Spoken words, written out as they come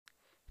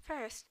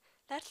First,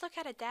 let's look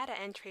at a data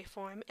entry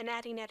form and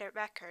adding edit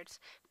records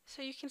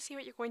so you can see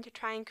what you're going to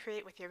try and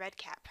create with your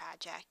REDCap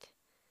project.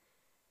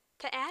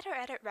 To add or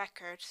edit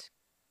records,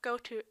 go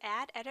to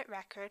Add Edit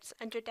Records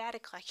under Data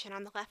Collection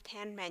on the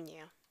left-hand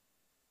menu.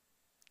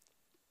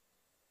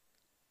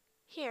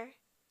 Here,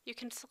 you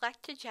can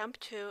select to jump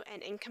to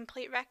an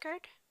incomplete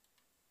record,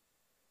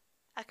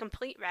 a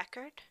complete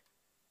record,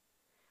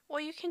 or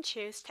you can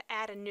choose to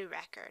add a new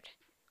record.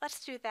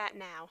 Let's do that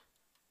now.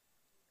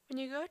 When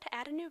you go to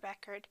add a new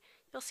record,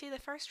 you'll see the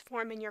first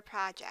form in your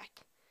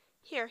project.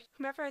 Here,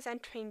 whomever is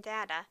entering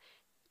data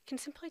can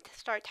simply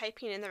start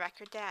typing in the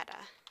record data.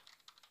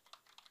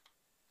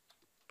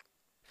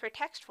 For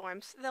text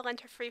forms, they'll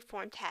enter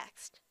free-form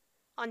text.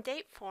 On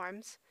date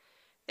forms,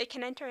 they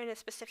can enter in a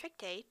specific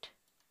date,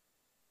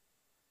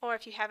 or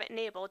if you have it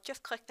enabled,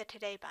 just click the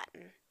Today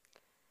button.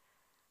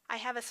 I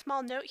have a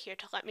small note here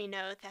to let me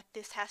know that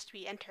this has to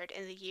be entered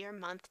in the year,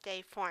 month,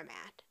 day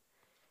format.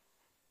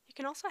 You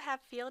can also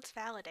have fields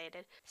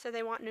validated, so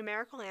they want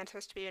numerical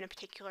answers to be in a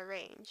particular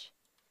range.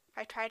 If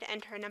I try to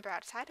enter a number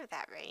outside of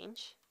that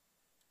range,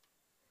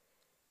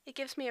 it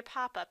gives me a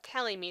pop-up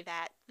telling me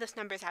that this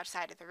number is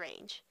outside of the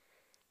range.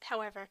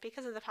 However,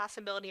 because of the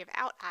possibility of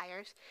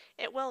outliers,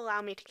 it will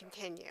allow me to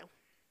continue.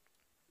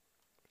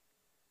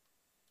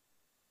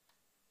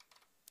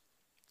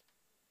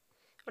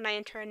 When I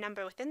enter a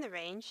number within the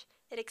range,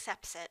 it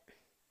accepts it.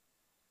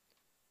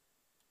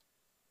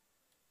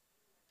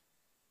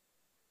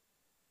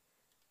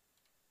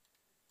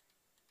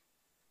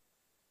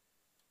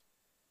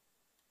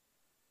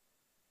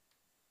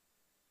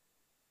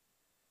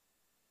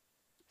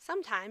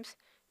 Sometimes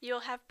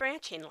you'll have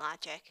branching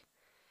logic.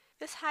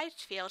 This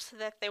hides fields so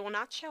that they will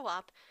not show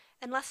up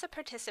unless a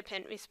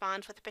participant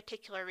responds with a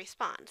particular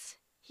response.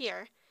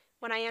 Here,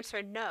 when I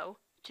answer no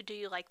to "Do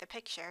you like the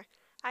picture?",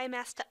 I am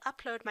asked to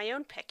upload my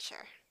own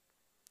picture.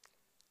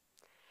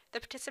 The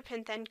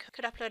participant then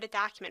could upload a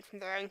document from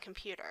their own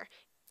computer.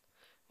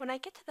 When I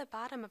get to the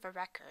bottom of a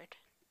record,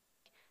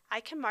 I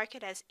can mark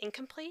it as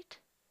incomplete,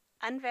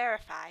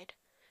 unverified,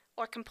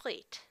 or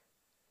complete.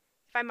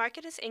 If I mark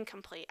it as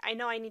incomplete, I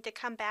know I need to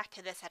come back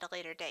to this at a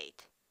later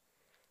date.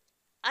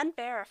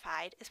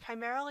 Unverified is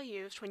primarily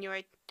used when you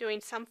are doing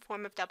some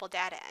form of double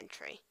data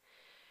entry.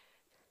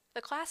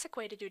 The classic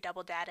way to do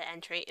double data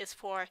entry is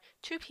for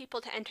two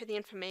people to enter the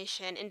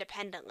information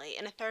independently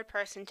and a third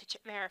person to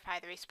verify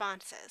the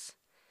responses.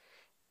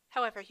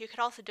 However, you could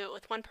also do it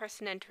with one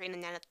person entering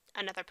and then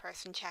another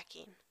person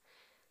checking.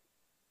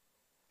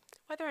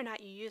 Whether or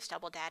not you use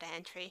double data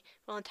entry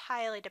will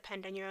entirely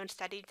depend on your own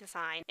study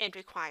design and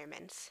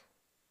requirements.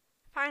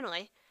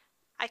 Finally,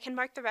 I can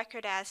mark the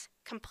record as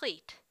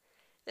complete.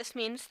 This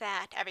means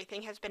that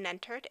everything has been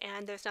entered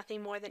and there's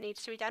nothing more that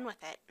needs to be done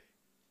with it.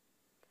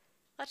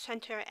 Let's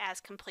enter it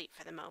as complete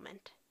for the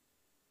moment.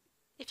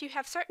 If you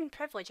have certain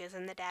privileges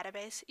in the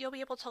database, you'll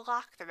be able to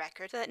lock the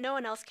record so that no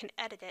one else can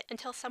edit it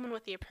until someone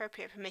with the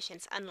appropriate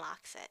permissions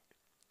unlocks it.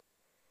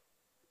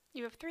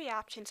 You have three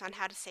options on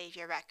how to save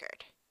your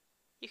record.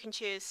 You can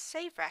choose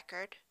Save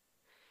Record.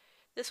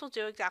 This will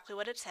do exactly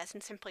what it says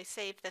and simply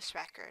save this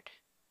record.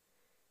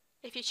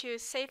 If you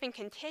choose Save and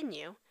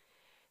Continue,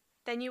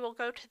 then you will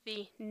go to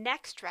the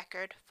next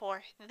record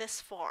for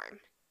this form.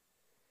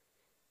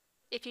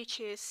 If you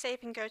choose Save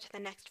and go to the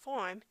next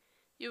form,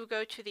 you will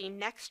go to the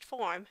next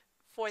form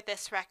for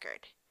this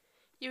record.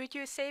 You would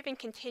use Save and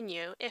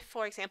Continue if,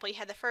 for example, you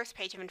had the first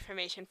page of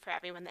information for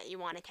everyone that you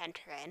wanted to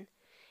enter in,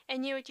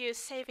 and you would use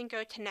Save and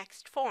go to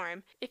next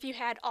form if you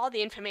had all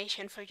the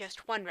information for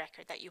just one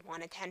record that you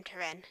wanted to enter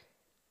in.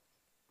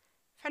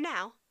 For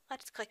now,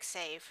 let's click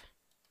Save.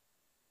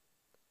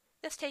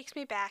 This takes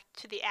me back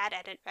to the Add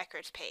Edit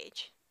Records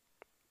page.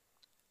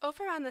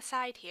 Over on the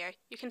side here,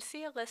 you can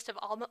see a list of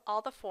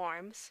all the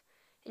forms,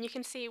 and you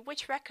can see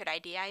which record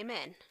ID I am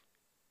in.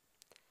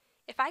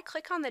 If I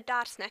click on the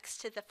dots next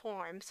to the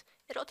forms,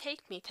 it'll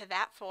take me to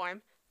that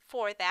form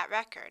for that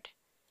record,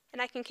 and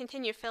I can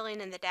continue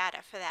filling in the data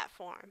for that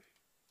form.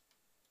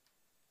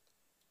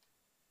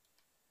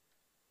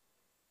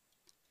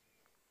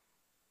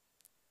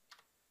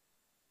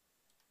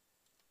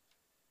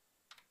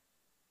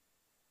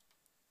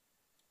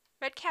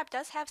 REDCap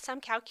does have some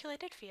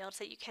calculated fields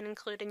that you can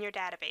include in your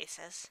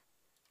databases.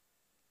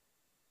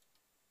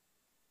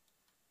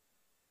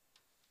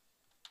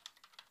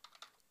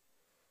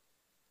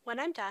 When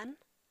I'm done,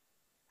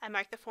 I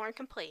mark the form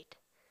complete.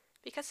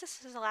 Because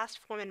this is the last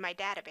form in my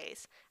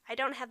database, I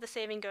don't have the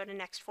Save and Go to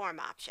Next Form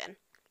option,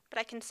 but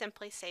I can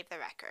simply save the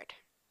record.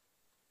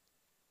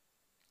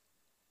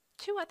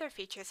 Two other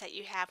features that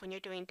you have when you're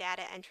doing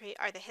data entry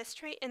are the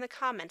History and the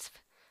Comments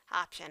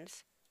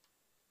options.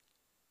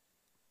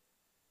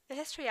 The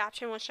History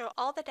option will show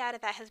all the data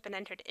that has been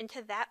entered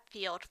into that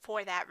field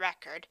for that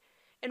record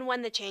and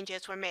when the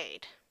changes were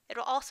made. It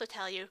will also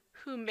tell you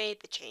who made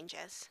the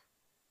changes.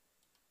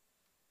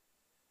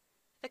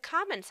 The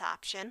Comments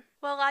option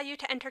will allow you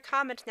to enter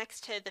comments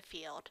next to the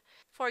field.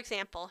 For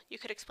example, you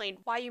could explain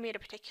why you made a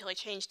particular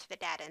change to the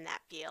data in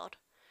that field,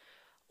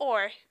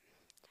 or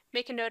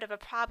make a note of a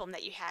problem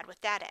that you had with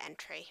data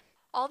entry.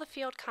 All the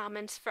field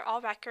comments for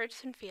all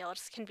records and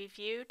fields can be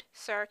viewed,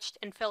 searched,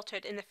 and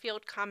filtered in the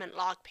Field Comment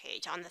Log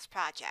page on this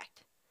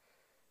project.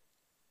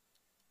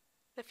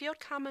 The Field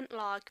Comment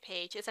Log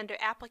page is under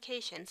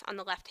Applications on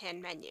the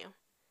left-hand menu.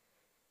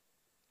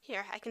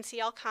 Here, I can see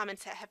all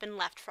comments that have been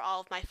left for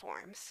all of my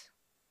forms.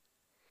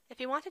 If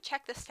you want to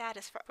check the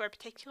status for a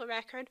particular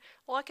record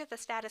or look at the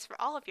status for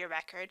all of your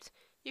records,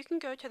 you can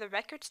go to the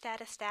Record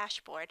Status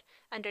dashboard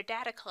under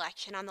Data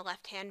Collection on the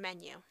left-hand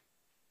menu.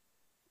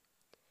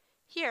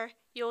 Here,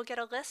 you will get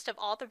a list of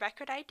all the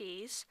record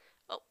IDs,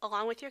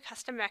 along with your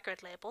custom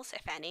record labels,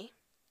 if any,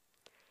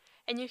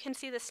 and you can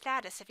see the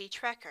status of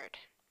each record.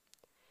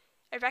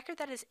 A record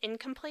that is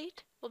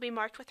incomplete will be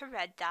marked with a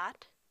red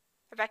dot,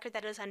 a record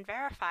that is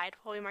unverified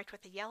will be marked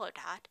with a yellow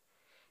dot,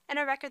 and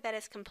a record that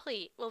is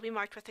complete will be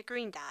marked with a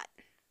green dot.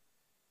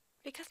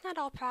 Because not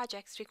all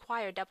projects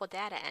require double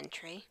data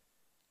entry,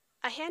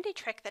 a handy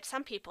trick that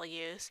some people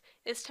use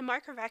is to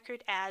mark a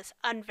record as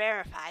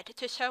unverified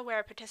to show where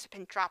a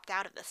participant dropped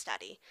out of the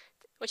study,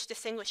 which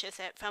distinguishes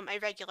it from a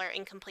regular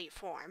incomplete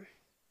form.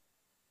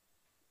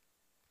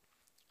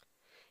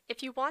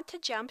 If you want to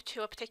jump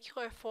to a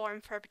particular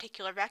form for a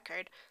particular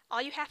record,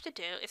 all you have to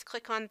do is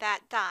click on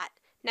that dot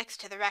next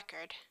to the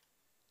record,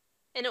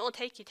 and it will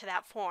take you to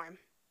that form.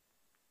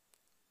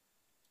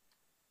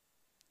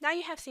 Now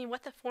you have seen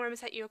what the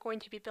forms that you're going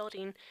to be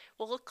building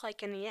will look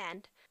like in the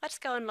end. Let's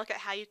go and look at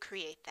how you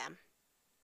create them.